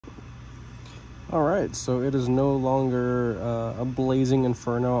Alright, so it is no longer a blazing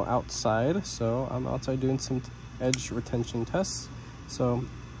inferno outside, so I'm outside doing some edge retention tests. So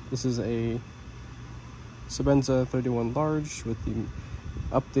this is a Sebenza 31 large with the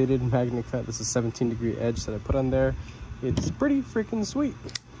updated MagnaCut. This is 17-degree edge that I put on there. It's pretty freaking sweet.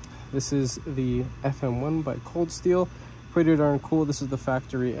 This is the FM1 by Cold Steel. Pretty darn cool. This is the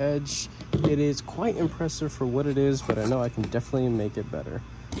factory edge. It is quite impressive for what it is, but I know I can definitely make it better.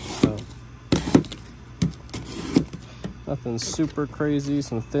 So nothing super crazy,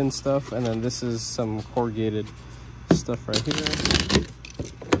 some thin stuff, and then this is some corrugated stuff right here.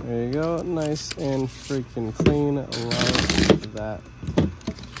 There you go, nice and freaking clean. Love that.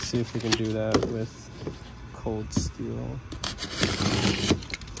 Let's see if we can do that with Cold Steel.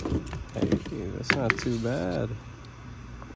 Hey, that's not too bad.